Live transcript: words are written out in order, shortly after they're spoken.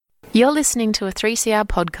You're listening to a 3CR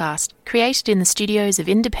podcast created in the studios of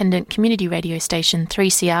independent community radio station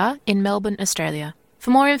 3CR in Melbourne, Australia.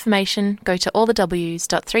 For more information, go to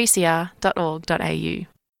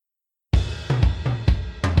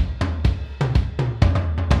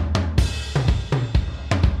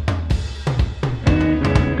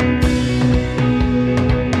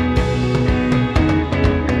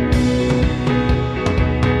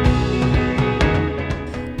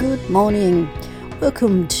Good morning.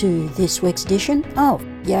 Welcome to this week's edition of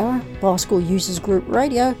Yarra Bicycle Users Group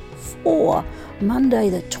Radio for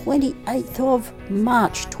Monday the 28th of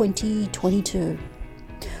March 2022.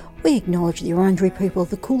 We acknowledge the Wurundjeri people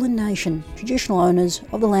of the Kulin Nation, traditional owners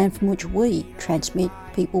of the land from which we transmit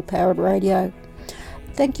people-powered radio.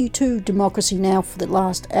 Thank you to Democracy Now! For the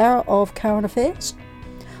last hour of current affairs.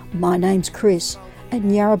 My name's Chris,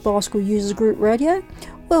 and Yarra Bicycle Users Group Radio,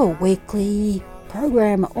 well, weekly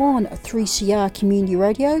program on 3CR Community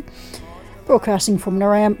Radio, broadcasting from and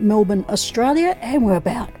around Melbourne, Australia, and we're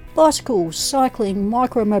about bicycles, cycling,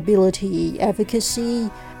 micromobility,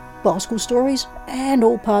 advocacy, bicycle stories, and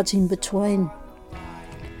all parts in between.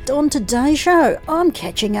 On today's show, I'm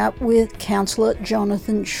catching up with Councillor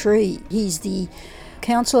Jonathan Shree. He's the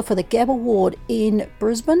councillor for the Gabba ward in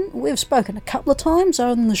Brisbane. We've spoken a couple of times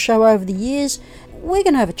on the show over the years. We're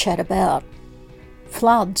going to have a chat about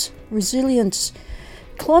floods, resilience,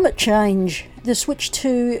 climate change, the switch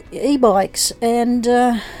to e-bikes, and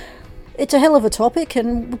it's a hell of a topic,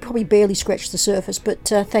 and we probably barely scratched the surface, but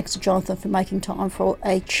thanks to Jonathan for making time for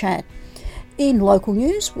a chat. In local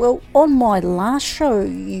news, well, on my last show,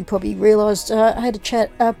 you probably realised I had a chat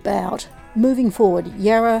about moving forward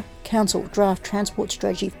Yarra Council draft transport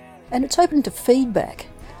strategy, and it's open to feedback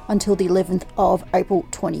until the 11th of April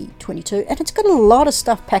 2022, and it's got a lot of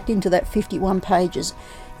stuff packed into that 51 pages.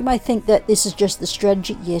 You may think that this is just the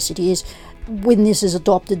strategy. Yes, it is. When this is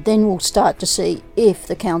adopted, then we'll start to see if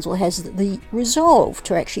the council has the resolve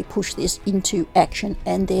to actually push this into action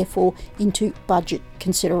and therefore into budget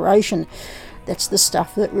consideration. That's the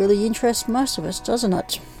stuff that really interests most of us, doesn't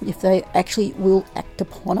it? If they actually will act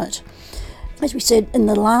upon it. As we said in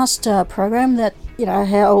the last program, that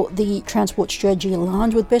how the transport strategy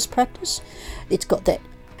aligns with best practice. It's got that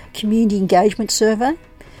community engagement survey.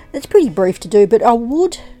 It's pretty brief to do, but I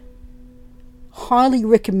would highly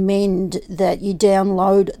recommend that you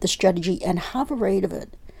download the strategy and have a read of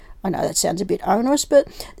it. I know that sounds a bit onerous, but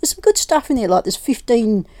there's some good stuff in there, like there's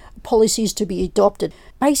 15 policies to be adopted.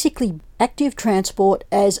 Basically, active transport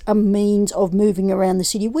as a means of moving around the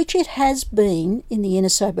city, which it has been in the inner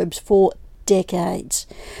suburbs for decades.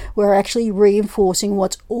 We're actually reinforcing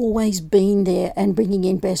what's always been there and bringing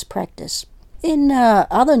in best practice. In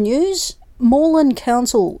other news, Moreland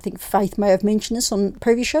Council, I think Faith may have mentioned this on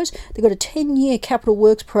previous shows, they've got a 10-year capital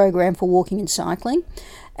works program for walking and cycling,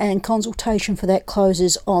 and consultation for that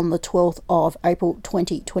closes on the 12th of April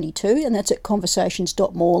 2022, and that's at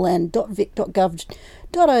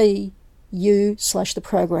conversations.moreland.vic.gov.au/the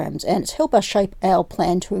programs, and it's help us shape our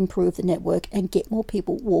plan to improve the network and get more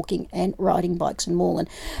people walking and riding bikes in Moreland.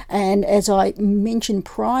 And as I mentioned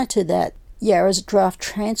prior to that, Yarra's draft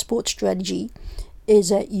transport strategy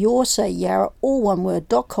is at yoursayarra, all one word,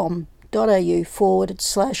 .com.au/moving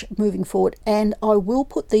forward, and I will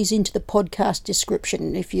put these into the podcast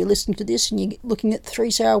description. If you're listening to this and you're looking at the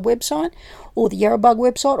 3CR website or the Yarrabug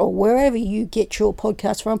website or wherever you get your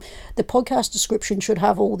podcast from, the podcast description should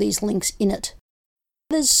have all these links in it.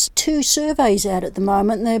 There's 2 surveys out at the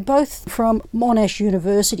moment, and they're both from Monash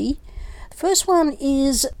University. The first one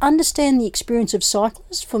is Understand the Experience of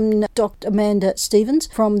Cyclists from Dr. Amanda Stevens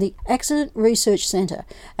from the Accident Research Centre,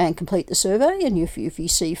 and complete the survey. And if you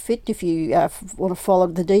see fit, if you want to follow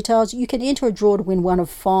the details, you can enter a draw to win one of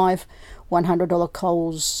 5 $100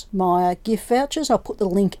 Coles Myer gift vouchers. I'll put the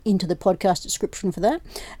link into the podcast description for that.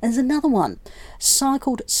 And there's another one,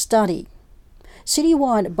 Cycled Study,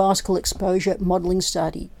 Citywide Bicycle Exposure Modelling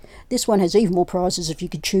Study. This one has even more prizes if you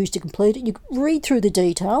could choose to complete it. You can read through the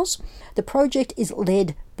details. The project is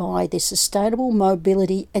led by the Sustainable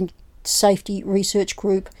Mobility and Safety Research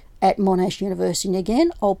Group at Monash University. And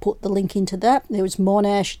again, I'll put the link into that. There was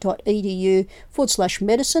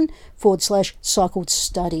monash.edu/medicine/cycled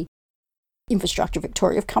study. Infrastructure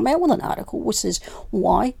Victoria have come out with an article which says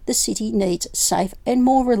why the city needs safe and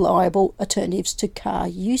more reliable alternatives to car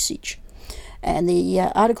usage. And the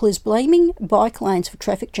article is blaming bike lanes for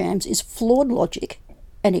traffic jams is flawed logic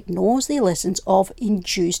and ignores the lessons of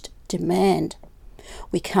induced demand.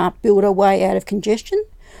 We can't build our way out of congestion.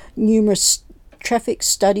 Numerous traffic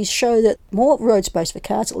studies show that more road space for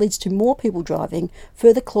cars leads to more people driving,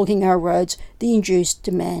 further clogging our roads, the induced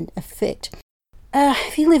demand effect.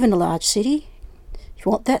 If you live in a large city, If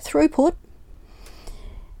you want that throughput,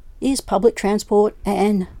 is public transport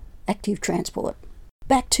and active transport.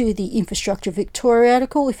 Back to the Infrastructure Victoria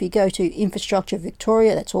article. If you go to Infrastructure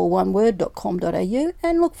Victoria, that's all one word, .com.au,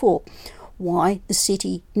 and look for why the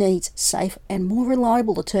city needs safe and more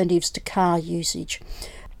reliable alternatives to car usage.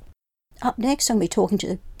 Up next, I'm going to be talking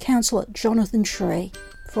to Councillor Jonathan Shree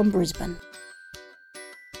from Brisbane.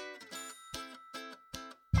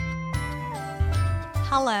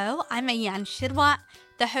 Hello, I'm Ayan Shirwat,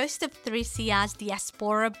 the host of 3CR's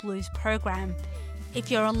Diaspora Blues program.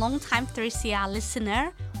 If you're a long-time 3CR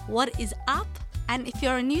listener, what is up? And if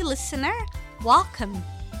you're a new listener, welcome.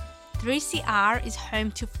 3CR is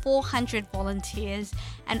home to 400 volunteers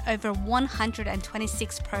and over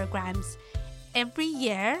 126 programs. Every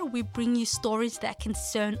year, we bring you stories that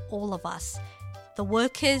concern all of us. The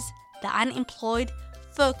workers, the unemployed,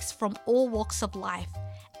 folks from all walks of life.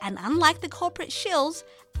 And unlike the corporate shills,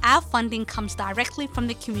 our funding comes directly from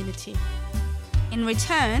the community. In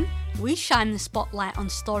return, we shine the spotlight on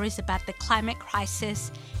stories about the climate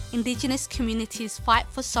crisis, Indigenous communities' fight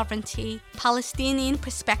for sovereignty, Palestinian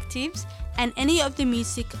perspectives, and any of the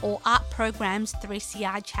music or art programs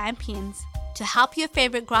 3CR champions. To help your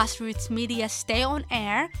favourite grassroots media stay on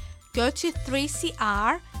air, go to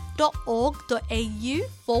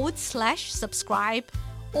 3cr.org.au/subscribe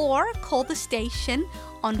or call the station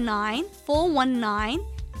on 9419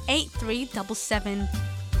 8377.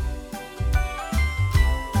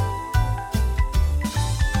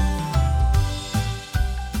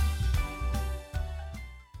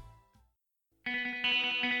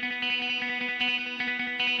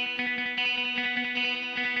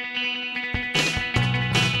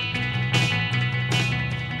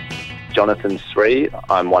 Jonathan Shree.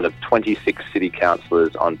 I'm one of 26 city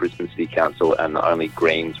councillors on Brisbane City Council and the only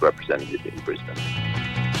Greens representative in Brisbane.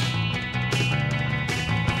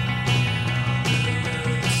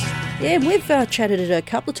 Yeah, we've chatted it a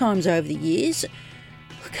couple of times over the years.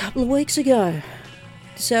 A couple of weeks ago,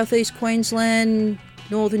 southeast Queensland,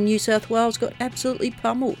 northern New South Wales got absolutely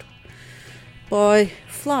pummeled by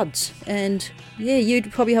floods. And yeah,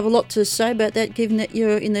 you'd probably have a lot to say about that, given that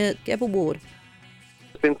you're in the Gabba ward.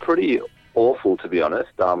 It's been pretty awful, to be honest.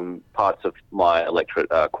 Parts of my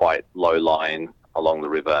electorate are quite low-lying along the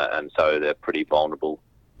river, and so they're pretty vulnerable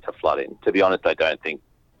to flooding. To be honest, I don't think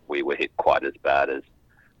we were hit quite as bad as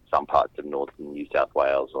some parts of northern New South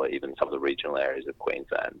Wales or even some of the regional areas of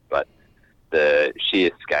Queensland. But the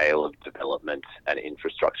sheer scale of development and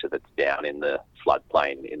infrastructure that's down in the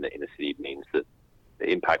floodplain in the inner city means that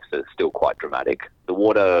the impacts are still quite dramatic. The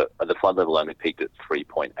flood level only peaked at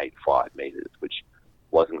 3.85 metres, which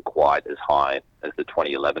wasn't quite as high as the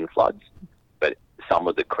 2011 floods, but some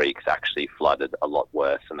of the creeks actually flooded a lot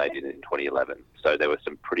worse than they did in 2011. So there were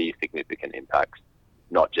some pretty significant impacts,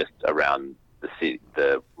 not just around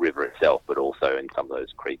the river itself, but also in some of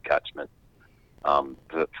those creek catchments.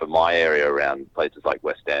 For my area around places like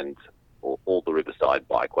West End, all the riverside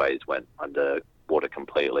bikeways went under water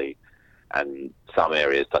completely, and some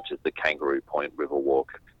areas such as the Kangaroo Point Riverwalk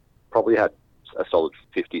probably had a solid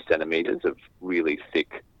 50 centimetres of really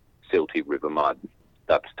thick, silty river mud.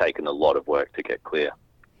 That's taken a lot of work to get clear.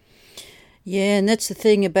 Yeah, and that's the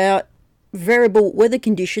thing about variable weather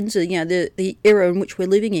conditions, the era in which we're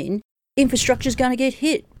living in. Infrastructure's going to get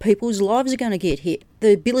hit. People's lives are going to get hit.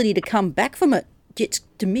 The ability to come back from it gets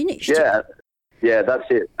diminished. Yeah, that's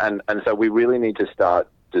it. And so we really need to start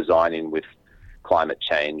designing with climate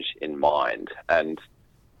change in mind. And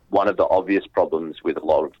one of the obvious problems with a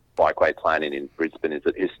lot of bikeway planning in Brisbane is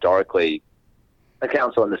that historically the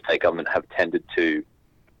council and the state government have tended to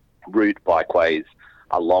route bikeways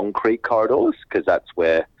along creek corridors because that's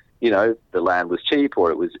where, the land was cheap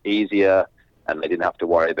or it was easier and they didn't have to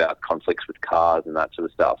worry about conflicts with cars and that sort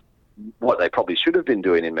of stuff. What they probably should have been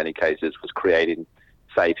doing in many cases was creating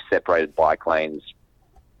safe, separated bike lanes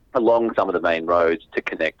along some of the main roads to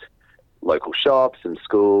connect local shops and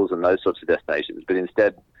schools and those sorts of destinations. But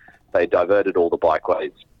instead, they diverted all the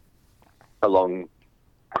bikeways along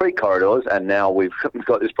creek corridors, and now we've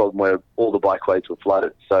got this problem where all the bikeways were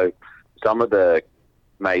flooded. So some of the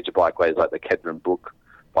major bikeways, like the Kedron Brook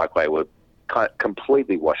bikeway, were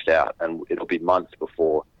completely washed out, and it'll be months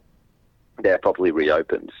before they're properly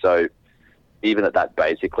reopened. So even at that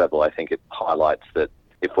basic level, I think it highlights that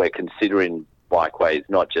if we're considering bikeways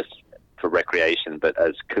not just for recreation but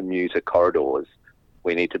as commuter corridors,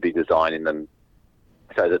 we need to be designing them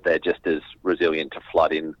so that they're just as resilient to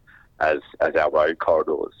flooding as our road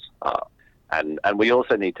corridors are. And we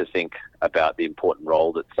also need to think about the important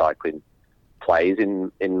role that cycling plays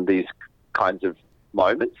in these kinds of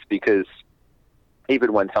moments, because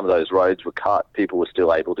even when some of those roads were cut, people were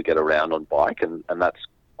still able to get around on bike, and that's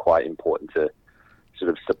quite important to sort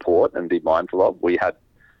of support and be mindful of. We had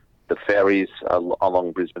the ferries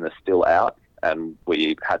along Brisbane are still out, and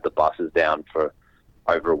we had the buses down for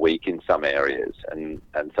over a week in some areas, and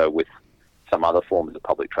so with some other forms of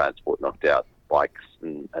public transport knocked out, bikes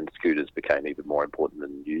and scooters became even more important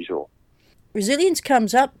than usual. Resilience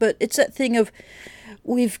comes up, but it's that thing of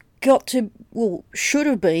we've got to, should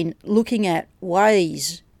have been looking at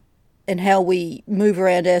ways and how we move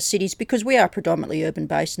around our cities, because we are predominantly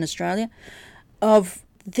urban-based in Australia, of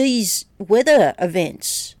these weather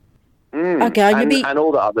events are going to be... And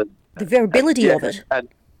all the other... The variability of it.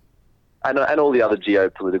 And all the other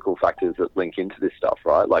geopolitical factors that link into this stuff,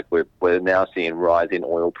 right? Like we're now seeing rise in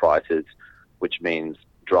oil prices, which means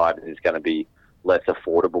driving is going to be less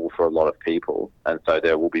affordable for a lot of people. And so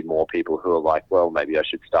there will be more people who are like, well, maybe I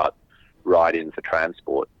should start riding for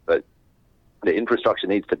transport. But the infrastructure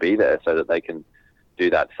needs to be there so that they can do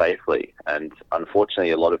that safely. And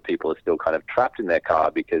unfortunately, a lot of people are still kind of trapped in their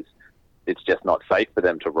car because it's just not safe for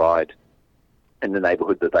them to ride in the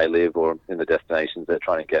neighbourhood that they live or in the destinations they're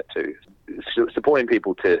trying to get to. Supporting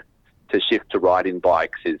people to shift to riding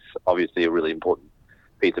bikes is obviously a really important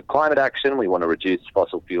piece of climate action. We want to reduce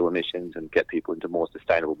fossil fuel emissions and get people into more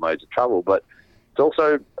sustainable modes of travel, but it's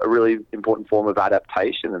also a really important form of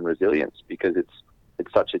adaptation and resilience because it's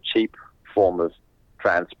such a cheap form of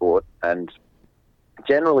transport, and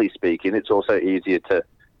generally speaking, it's also easier to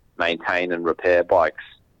maintain and repair bikes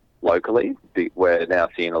locally. We're now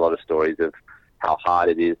seeing a lot of stories of how hard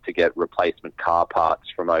it is to get replacement car parts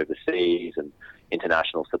from overseas, and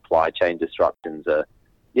international supply chain disruptions are,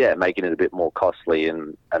 making it a bit more costly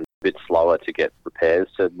and a bit slower to get repairs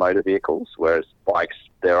to motor vehicles, whereas bikes,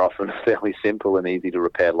 they're often fairly simple and easy to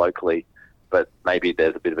repair locally, but maybe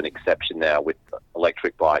there's a bit of an exception now with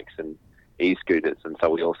electric bikes and e-scooters, and so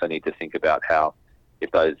we also need to think about how, if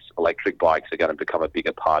those electric bikes are going to become a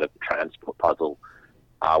bigger part of the transport puzzle,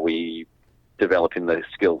 are we developing the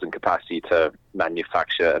skills and capacity to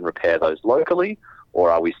manufacture and repair those locally, or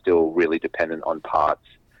are we still really dependent on parts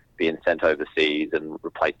being sent overseas and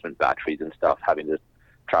replacement batteries and stuff having to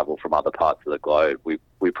travel from other parts of the globe? We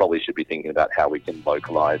probably should be thinking about how we can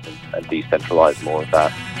localise and decentralise more of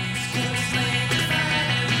that.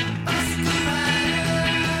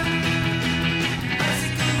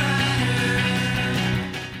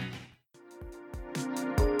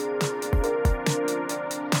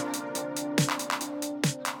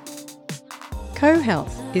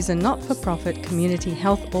 CoHealth is a not-for-profit community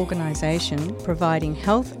health organisation providing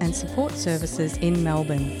health and support services in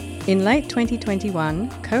Melbourne. In late 2021,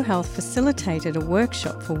 CoHealth facilitated a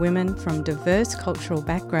workshop for women from diverse cultural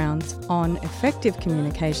backgrounds on effective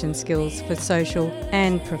communication skills for social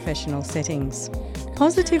and professional settings.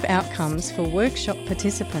 Positive outcomes for workshop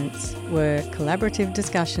participants were collaborative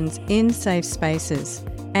discussions in safe spaces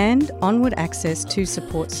and onward access to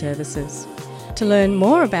support services. To learn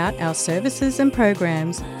more about our services and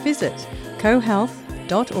programs, visit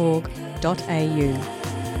cohealth.org.au.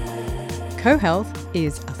 CoHealth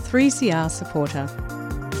is a 3CR supporter.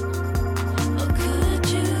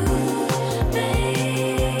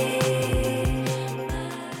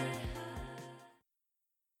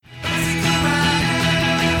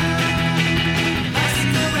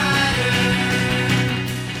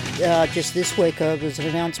 Just this week there was an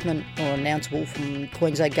announceable from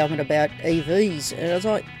Queensland Government about EVs, and I was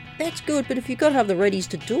like, that's good, but if you've got to have the readies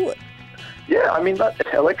to do it. Yeah, I mean,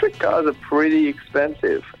 electric cars are pretty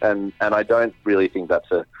expensive, and I don't really think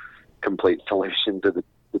that's a complete solution to the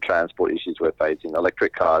transport issues we're facing.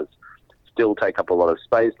 Electric cars still take up a lot of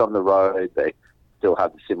space on the road. They still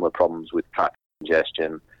have similar problems with traffic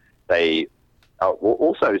congestion. They are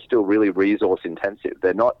also still really resource intensive.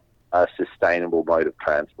 They're not a sustainable mode of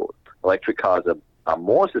transport. Electric cars are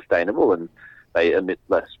more sustainable and they emit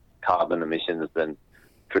less carbon emissions than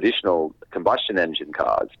traditional combustion engine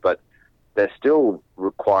cars, but they're still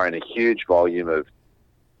requiring a huge volume of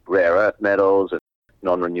rare earth metals and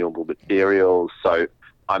non-renewable materials. So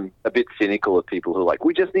I'm a bit cynical of people who are like,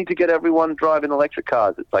 we just need to get everyone driving electric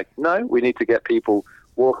cars. It's like, no, we need to get people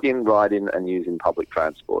walking, riding and using public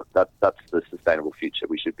transport. That's the sustainable future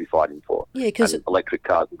we should be fighting for. Yeah, because electric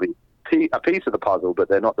cars will be a piece of the puzzle, but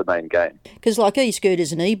they're not the main game. Because like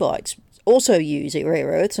e-scooters and e-bikes also use rare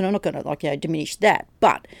earths, and I'm not going to diminish that,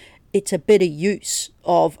 but it's a better use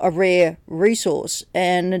of a rare resource,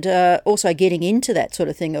 and also getting into that sort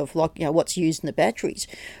of thing of what's used in the batteries.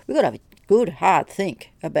 We've got to have a good hard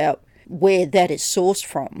think about where that is sourced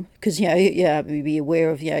from, because we be aware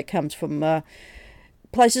of it comes from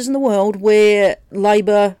places in the world where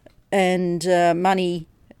labour and money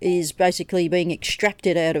is basically being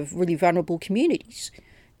extracted out of really vulnerable communities,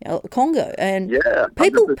 Congo. And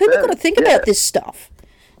people got to think about this stuff.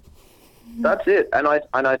 That's it. And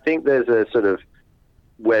I think there's a sort of,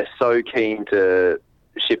 we're so keen to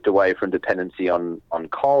shift away from dependency on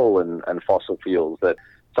coal and fossil fuels that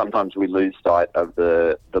sometimes we lose sight of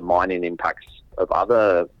the mining impacts of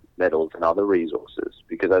other metals and other resources,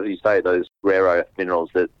 because as you say, those rare earth minerals,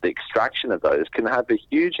 that the extraction of those can have a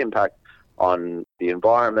huge impact on the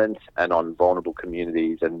environment and on vulnerable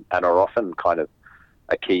communities, and are often kind of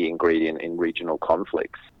a key ingredient in regional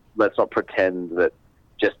conflicts. Let's not pretend that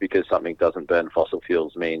just because something doesn't burn fossil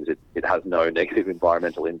fuels means it has no negative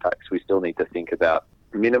environmental impacts. We still need to think about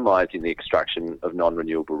minimising the extraction of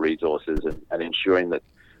non-renewable resources and ensuring that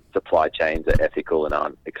supply chains are ethical and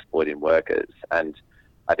aren't exploiting workers. And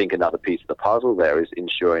I think another piece of the puzzle there is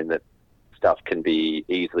ensuring that stuff can be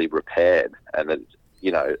easily repaired, and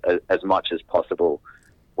that, as much as possible,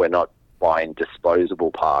 we're not buying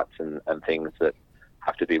disposable parts and things that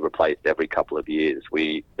have to be replaced every couple of years.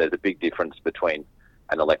 There's a big difference between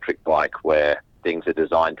an electric bike where things are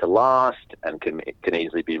designed to last and can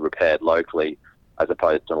easily be repaired locally, as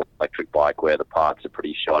opposed to an electric bike where the parts are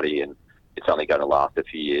pretty shoddy and it's only going to last a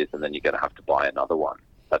few years and then you're going to have to buy another one.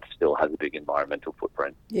 That still has a big environmental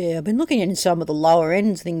footprint. Yeah, I've been looking in some of the lower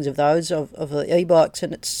end things of those, of the e-bikes,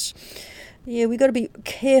 and we've got to be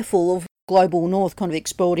careful of Global North kind of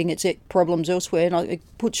exploiting its problems elsewhere, and I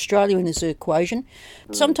put Australia in this equation.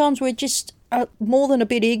 Sometimes we're just more than a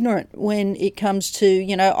bit ignorant when it comes to,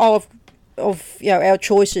 our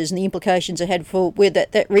choices and the implications it had for where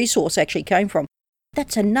that resource actually came from.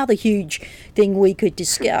 That's another huge thing we could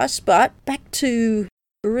discuss. But back to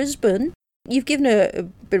Brisbane, you've given a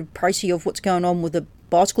bit of précis of what's going on with the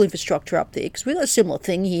bicycle infrastructure up there, because we've got a similar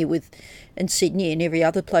thing here in Sydney and every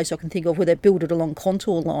other place I can think of where they build it along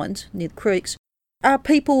contour lines near the creeks. Are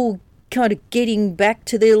people kind of getting back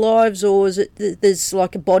to their lives, or is it there's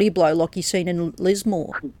like a body blow like you've seen in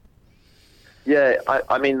Lismore? Yeah,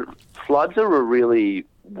 I mean, floods are a really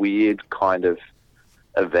weird kind of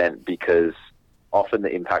event because often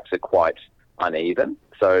the impacts are quite uneven.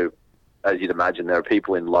 So, as you'd imagine, there are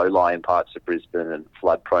people in low-lying parts of Brisbane and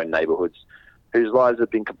flood-prone neighbourhoods whose lives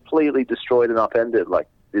have been completely destroyed and upended. Like,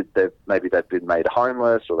 maybe they've been made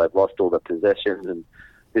homeless or they've lost all their possessions, and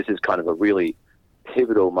this is kind of a really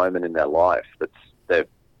pivotal moment in their life their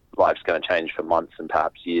life's going to change for months and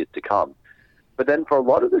perhaps years to come. But then for a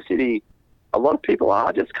lot of the city, a lot of people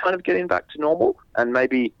are just kind of getting back to normal, and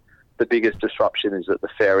maybe the biggest disruption is that the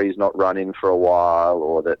ferry's not running for a while,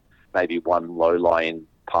 or that maybe one low-lying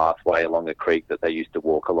pathway along a creek that they used to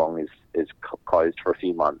walk along is closed for a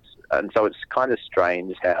few months. And so it's kind of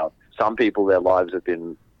strange how some people, their lives have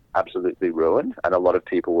been absolutely ruined, and a lot of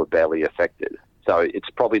people were barely affected. So it's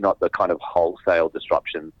probably not the kind of wholesale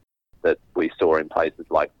disruption that we saw in places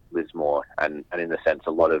like Lismore, and in a sense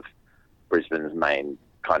a lot of Brisbane's main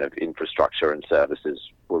kind of infrastructure and services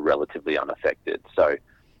were relatively unaffected. So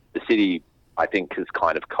the city, I think, has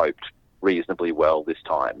kind of coped reasonably well this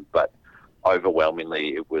time, but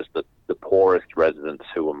overwhelmingly it was the poorest residents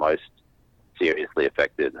who were most seriously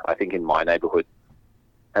affected. I think in my neighbourhood,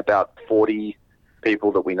 about 40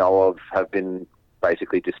 people that we know of have been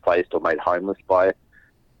basically displaced or made homeless by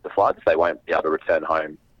the floods. They won't be able to return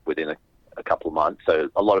home within a couple of months. So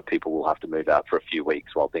a lot of people will have to move out for a few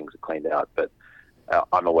weeks while things are cleaned out. But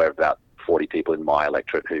I'm aware of about 40 people in my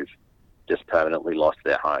electorate who've just permanently lost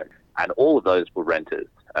their home. And all of those were renters,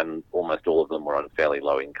 and almost all of them were on fairly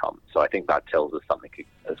low income. So I think that tells us something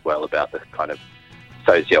as well about the kind of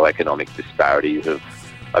socioeconomic disparities of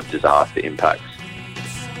disaster impacts.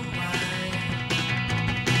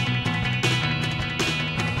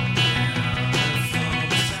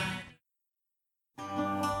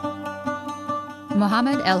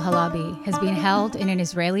 Mohammed El-Halabi has been held in an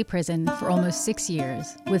Israeli prison for almost 6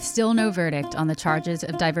 years, with still no verdict on the charges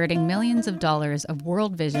of diverting millions of dollars of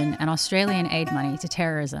World Vision and Australian aid money to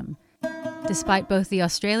terrorism, despite both the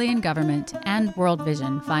Australian government and World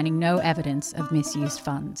Vision finding no evidence of misused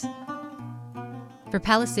funds. For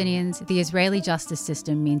Palestinians, the Israeli justice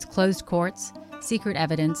system means closed courts, secret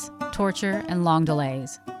evidence, torture, and long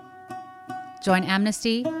delays. Join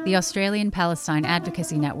Amnesty, the Australian Palestine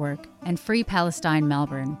Advocacy Network, and Free Palestine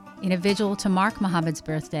Melbourne in a vigil to mark Mohammed's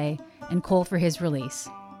birthday and call for his release.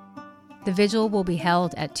 The vigil will be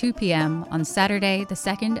held at 2 p.m. on Saturday, the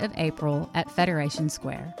 2nd of April at Federation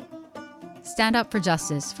Square. Stand up for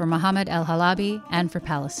justice for Mohammed El-Halabi and for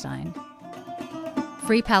Palestine.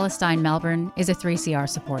 Free Palestine Melbourne is a 3CR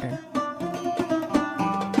supporter.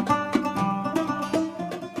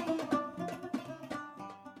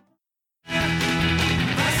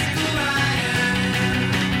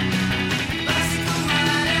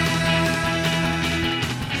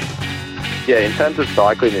 Yeah, in terms of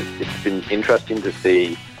cycling, it's been interesting to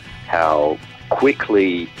see how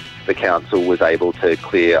quickly the council was able to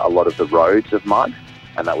clear a lot of the roads of mud,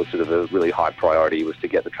 and that was sort of a really high priority, was to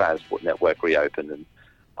get the transport network reopened. And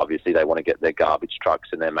obviously they want to get their garbage trucks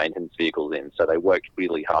and their maintenance vehicles in, so they worked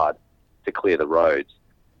really hard to clear the roads.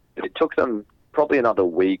 But it took them probably another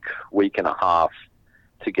week and a half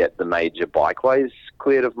to get the major bikeways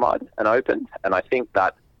cleared of mud and opened. And I think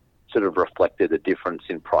that sort of reflected a difference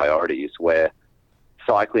in priorities, where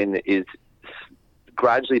cycling is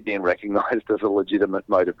gradually being recognised as a legitimate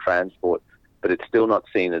mode of transport, but it's still not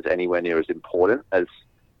seen as anywhere near as important as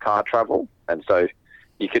car travel. And so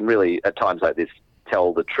you can really, at times like this,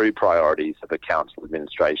 tell the true priorities of a council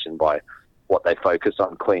administration by what they focus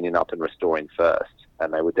on cleaning up and restoring first.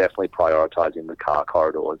 And they were definitely prioritising the car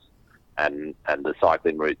corridors, and the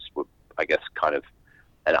cycling routes were, I guess, kind of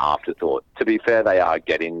an afterthought. To be fair, they are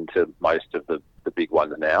getting to most of the big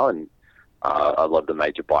ones now, and a lot of the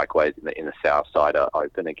major bikeways in the south side are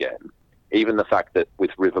open again. Even the fact that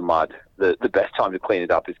with river mud, the best time to clean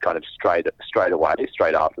it up is kind of straight away,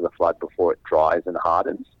 straight after the flood, before it dries and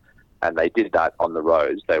hardens. And they did that on the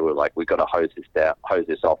roads. They were like, we've got to hose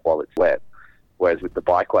this off while it's wet. Whereas with the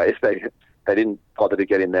bikeways, they didn't bother to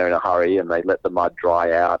get in there in a hurry, and they let the mud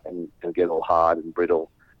dry out and get all hard and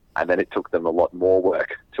brittle. And then it took them a lot more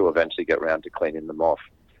work to eventually get around to cleaning them off.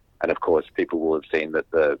 And of course, people will have seen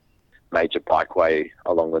that the major bikeway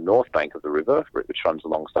along the north bank of the river, which runs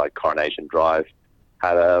alongside Coronation Drive,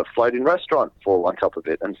 had a floating restaurant fall on top of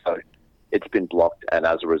it. And so it's been blocked, and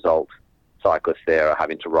as a result, cyclists there are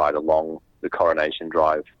having to ride along the Coronation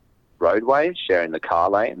Drive roadway, sharing the car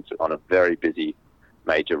lanes on a very busy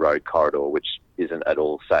major road corridor, which isn't at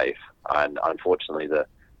all safe. And unfortunately, the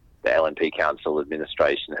LNP Council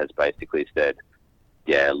administration has basically said,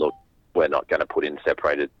 yeah, look, we're not going to put in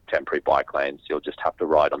separated temporary bike lanes. You'll just have to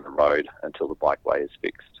ride on the road until the bikeway is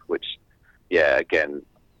fixed, which, yeah, again,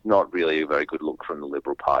 not really a very good look from the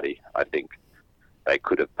Liberal Party. I think they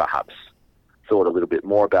could have perhaps thought a little bit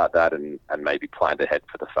more about that and maybe planned ahead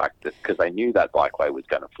for the fact that, because they knew that bikeway was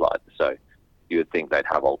going to flood. So you would think they'd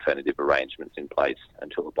have alternative arrangements in place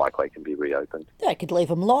until the bikeway can be reopened. They could leave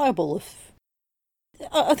them liable if...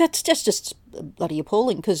 that's just bloody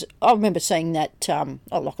appalling, because I remember seeing that,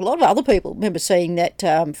 like a lot of other people, remember seeing that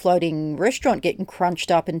floating restaurant getting crunched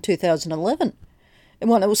up in 2011.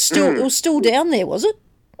 And it was still down there, was it?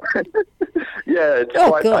 Yeah, it's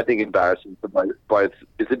quite, I think, embarrassing for both.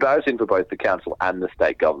 It's embarrassing for both the council and the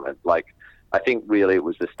state government. Like, I think really it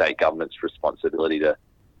was the state government's responsibility to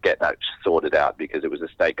get that sorted out, because it was a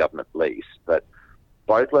state government lease. But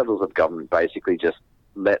both levels of government basically just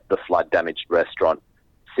let the flood-damaged restaurant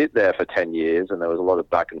sit there for 10 years, and there was a lot of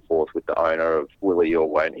back and forth with the owner of will he or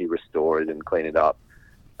won't he restore it and clean it up.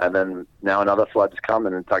 And then now another flood's come,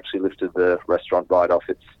 and it's actually lifted the restaurant right off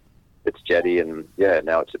its jetty, and yeah,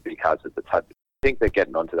 now it's a big hazard. I think they're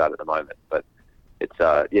getting onto that at the moment, but it's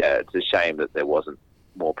it's a shame that there wasn't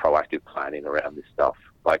more proactive planning around this stuff.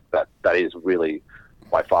 Like that is really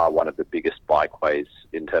by far one of the biggest bikeways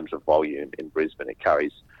in terms of volume in Brisbane. It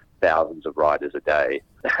carries thousands of riders a day,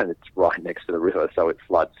 and it's right next to the river, so it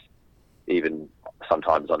floods even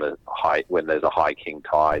sometimes on a high, when there's a high king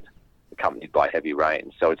tide accompanied by heavy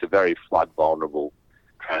rain. So it's a very flood vulnerable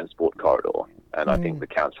transport corridor, and I think the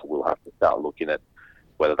council will have to start looking at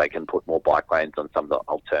whether they can put more bike lanes on some of the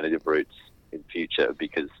alternative routes in future,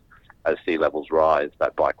 because as sea levels rise,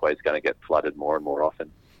 that bikeway is going to get flooded more and more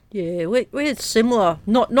often. Yeah, we're similar.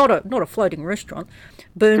 Not a floating restaurant.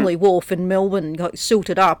 Burnley Wharf in Melbourne got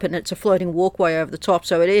silted up, and it's a floating walkway over the top,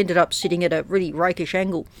 so it ended up sitting at a really rakish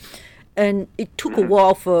angle. And it took a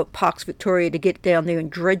while for Parks Victoria to get down there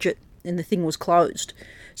and dredge it, and the thing was closed.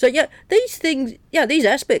 So yeah, these things, these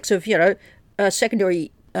aspects of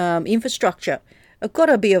secondary infrastructure have got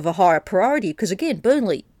to be of a higher priority, because again,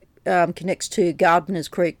 Burnley connects to Gardeners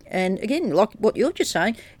Creek, and again, like what you're just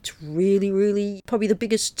saying, it's really, really probably the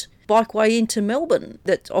biggest bikeway into Melbourne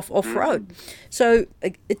that's off-road. So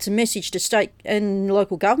it's a message to state and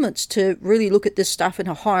local governments to really look at this stuff in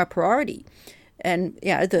a higher priority. And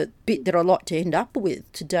the bit that I like to end up with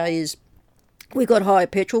today is we've got higher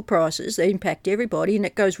petrol prices. They impact everybody, and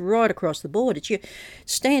it goes right across the board. It's your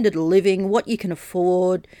standard of living, what you can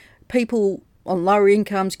afford. People on lower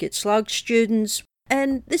incomes get slugged, students.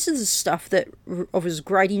 And this is the stuff that offers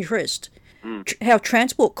great interest. How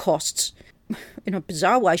transport costs, in a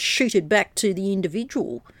bizarre way, shooted back to the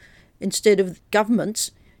individual instead of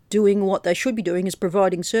governments doing what they should be doing, is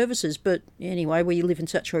providing services. But anyway, we live in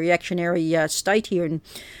such a reactionary state here in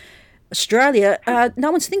Australia.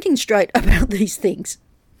 No one's thinking straight about these things.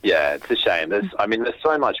 Yeah, it's a shame. There's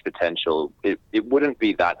so much potential. It wouldn't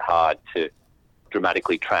be that hard to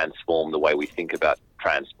dramatically transform the way we think about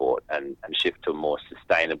transport and shift to a more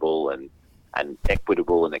sustainable and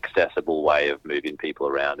equitable and accessible way of moving people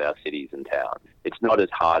around our cities and towns. It's not as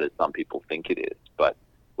hard as some people think it is, but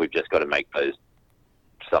we've just got to make those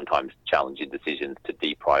sometimes challenging decisions to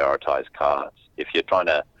deprioritise cars. If you're trying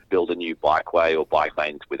to build a new bikeway or bike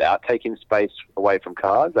lanes without taking space away from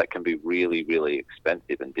cars, that can be really, really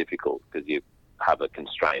expensive and difficult because you have a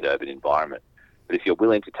constrained urban environment. But if you're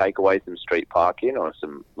willing to take away some street parking or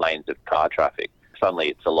some lanes of car traffic, suddenly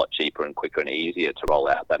it's a lot cheaper and quicker and easier to roll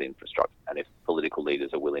out that infrastructure. And if political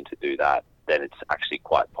leaders are willing to do that, then it's actually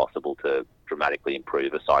quite possible to dramatically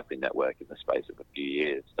improve a cycling network in the space of a few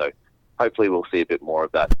years. So hopefully we'll see a bit more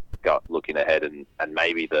of that looking ahead, and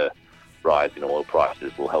maybe the rise in oil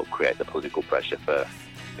prices will help create the political pressure for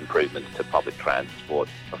improvements to public transport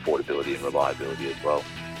affordability and reliability as well.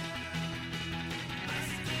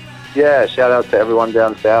 Yeah, shout out to everyone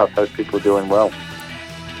down south. Hope people are doing well.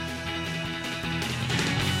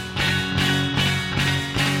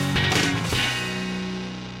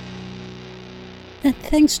 And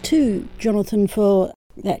thanks to Jonathan for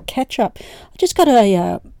that catch-up. I just got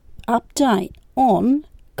a update on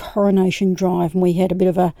Coronation Drive, and we had a bit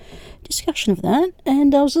of a discussion of that.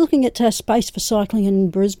 And I was looking at Space for Cycling in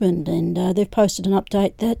Brisbane, and they've posted an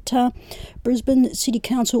update that Brisbane City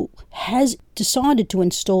Council has decided to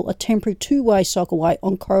install a temporary two-way cycleway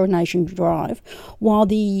on Coronation Drive while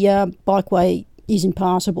the bikeway is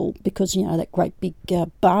impassable because, you know, that great big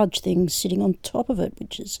barge thing sitting on top of it,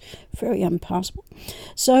 which is very impassable.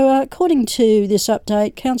 So according to this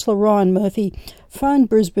update, Councillor Ryan Murphy phoned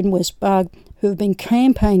Brisbane West Bug, who have been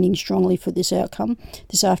campaigning strongly for this outcome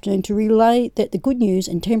this afternoon, to relay that the good news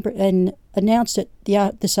and announced it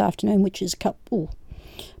this afternoon, which is about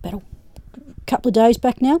a couple of days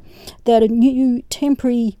back now, that a new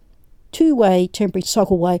two-way temporary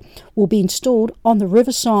cycleway will be installed on the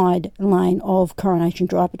Riverside lane of Coronation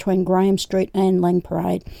Drive between Graham Street and Lang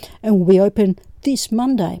Parade, and will be open this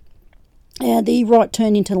Monday. The right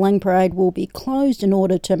turn into Lang Parade will be closed in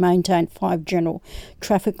order to maintain 5 general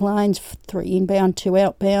traffic lanes, 3 inbound, 2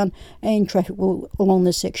 outbound, and traffic along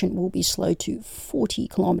this section will be slowed to 40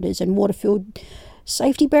 kilometres, and water-filled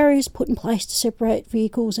safety barriers put in place to separate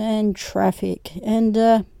vehicles and traffic. And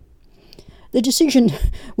the decision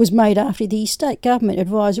was made after the state government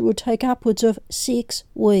advised it would take upwards of 6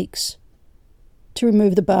 weeks to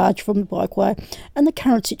remove the barge from the bikeway, and the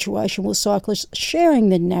current situation with cyclists sharing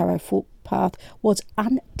the narrow footpath was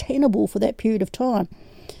untenable for that period of time.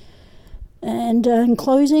 And in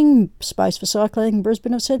closing, Space for Cycling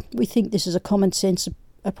Brisbane have said, we think this is a common sense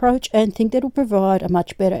approach and think that it will provide a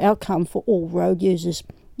much better outcome for all road users.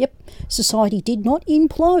 Yep, society did not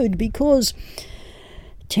implode because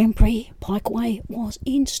temporary bikeway was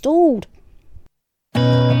installed.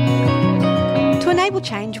 To enable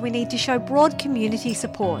change, we need to show broad community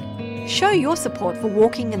support. Show your support for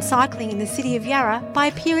walking and cycling in the City of Yarra by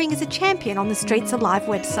appearing as a champion on the Streets Alive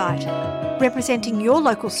website, representing your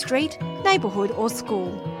local street, neighbourhood or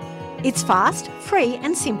school. It's fast, free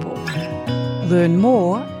and simple. Learn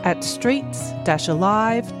more at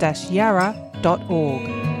streets-alive-yarra.org.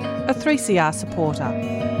 A 3CR supporter.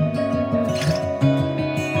 3CR.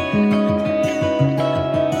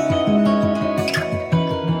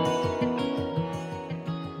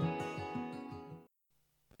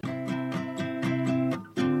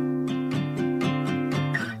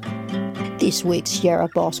 This week's Yarra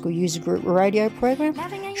Bicycle User Group radio program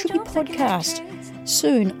should be podcast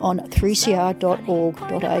soon on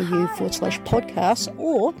 3cr.org.au/podcasts,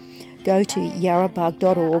 or go to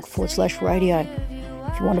yarrabug.org/radio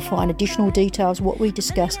if you want to find additional details of what we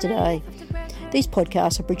discussed today. These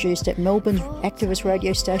podcasts are produced at Melbourne's activist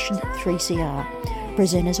radio station 3CR.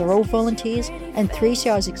 Presenters are all volunteers, and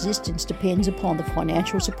 3CR's existence depends upon the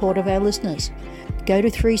financial support of our listeners. Go to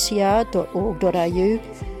 3cr.org.au,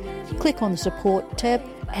 click on the support tab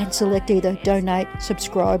and select either donate,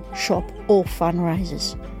 subscribe, shop or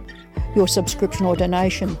fundraisers. Your subscription or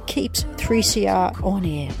donation keeps 3CR on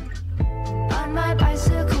air. On my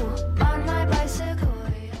bicycle, yeah.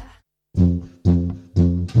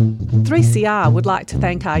 3CR would like to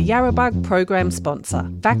thank our Yarrabug program sponsor,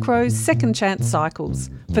 Vacro's Second Chance Cycles,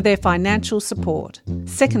 for their financial support.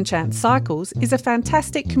 Second Chance Cycles is a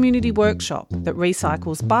fantastic community workshop that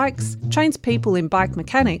recycles bikes, trains people in bike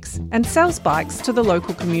mechanics and sells bikes to the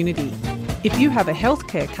local community. If you have a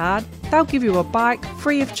healthcare card, they'll give you a bike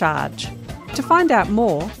free of charge. To find out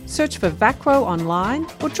more, search for Vacro online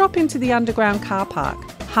or drop into the underground car park,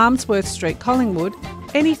 Harmsworth Street, Collingwood,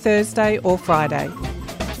 any Thursday or Friday.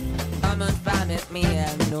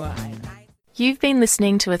 You've been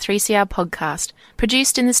listening to a 3CR podcast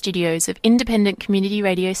produced in the studios of independent community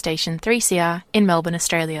radio station 3CR in Melbourne,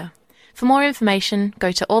 Australia. For more information,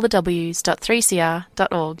 go to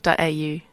allthews.3cr.org.au.